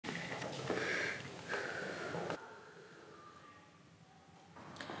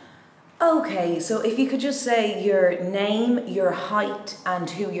Okay, so if you could just say your name, your height, and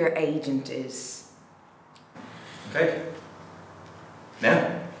who your agent is. Okay.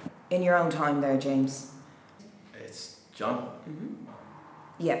 Now? In your own time there, James. It's John.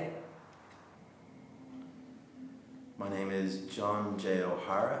 Yeah. My name is John J.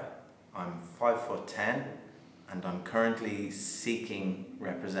 O'Hara. I'm 5'10" and I'm currently seeking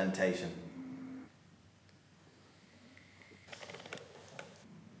representation.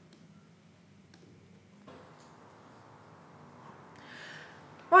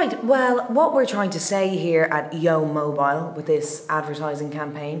 Right, well, what we're trying to say here at Yo Mobile with this advertising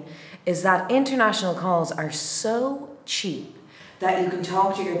campaign is that international calls are so cheap that you can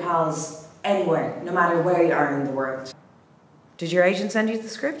talk to your pals anywhere, no matter where you are in the world. Did your agent send you the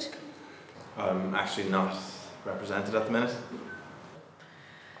script? I'm actually not represented at the minute.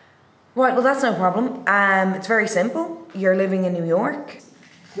 Right, well that's no problem. It's very simple. You're living in New York.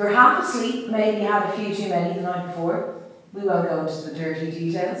 You're half asleep, maybe had a few too many the night before. We won't go into the dirty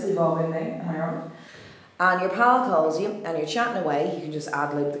details, we've all been there, am I right? And your pal calls you and you're chatting away, you can just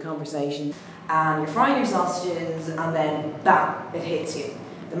ad-lib the conversation. And you're frying your sausages and then bam, it hits you.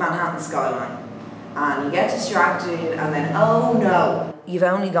 The Manhattan skyline. And you get distracted and then, oh no, you've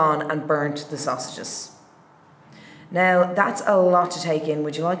only gone and burnt the sausages. Now, that's a lot to take in.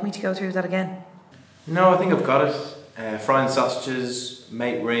 Would you like me to go through that again? No, I think I've got it. Frying sausages,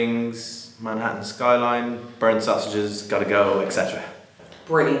 mate rings, Manhattan skyline, burnt sausages, gotta go, etc.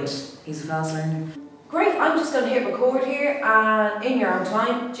 Brilliant. He's a fast learner. Great, I'm just going to hit record here and in your own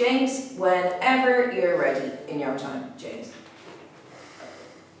time, James, whenever you're ready. In your own time, James.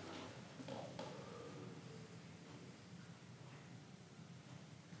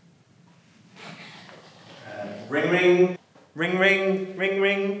 Ring ring, ring ring, ring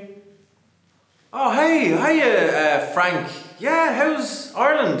ring. Oh hey, hiya Frank. Yeah, how's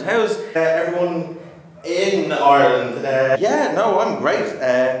Ireland? How's everyone in Ireland? Yeah, no, I'm great.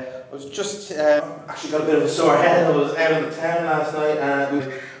 I was just actually got a bit of a sore head. I was out of the town last night and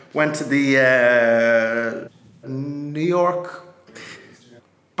we went to the New York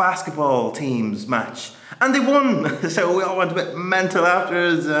basketball team's match and they won. So we all went a bit mental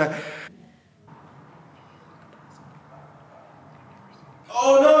afterwards.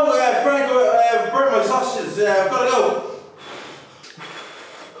 Oh no, Frank, I've burnt my sausages. I've got to go.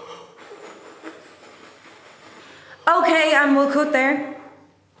 Okay, and we'll cut there.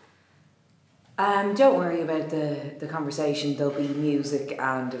 Don't worry about the conversation. There'll be music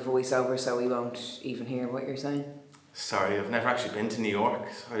and a voiceover, so we won't even hear what you're saying. Sorry, I've never actually been to New York,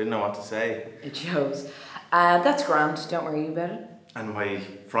 so I didn't know what to say. It shows. That's grand, don't worry about it. And my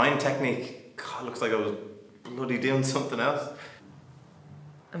frying technique, God, looks like I was bloody doing something else.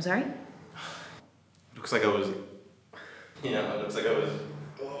 I'm sorry? Looks like I was, you know, it looks like I was,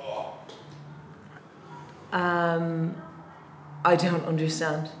 I don't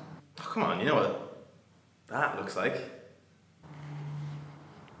understand. Oh, come on, you know what that looks like.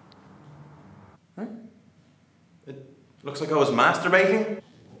 Huh? It looks like I was masturbating.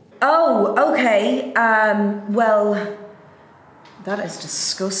 Oh, okay. Well, that is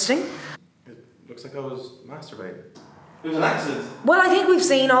disgusting. It looks like I was masturbating. It was an accident. Well, I think we've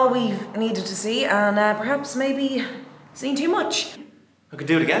seen all we've needed to see and perhaps maybe seen too much. I could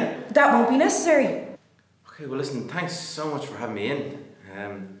do it again. That won't be necessary. Okay, well listen, thanks so much for having me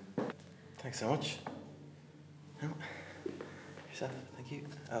in. Thanks so much. No. Yourself, thank you.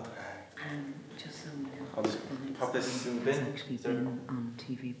 Oh. Just so you know, I'll just pop this in the bin. It's actually been on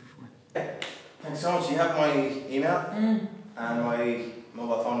TV before. Yeah. Thanks so much. You have my email and my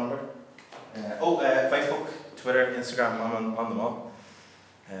mobile phone number. Facebook, Twitter, Instagram, I'm on them all.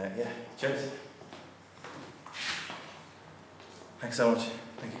 Yeah, cheers. Thanks so much.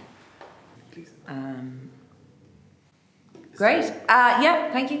 Thank you. Please. Great.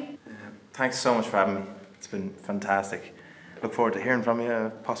 Yeah, thank you. Thanks so much for having me. It's been fantastic. Look forward to hearing from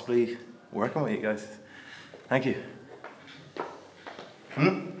you, possibly working with you guys. Thank you.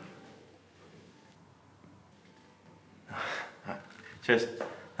 Cheers.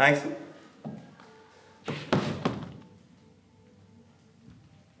 Thanks.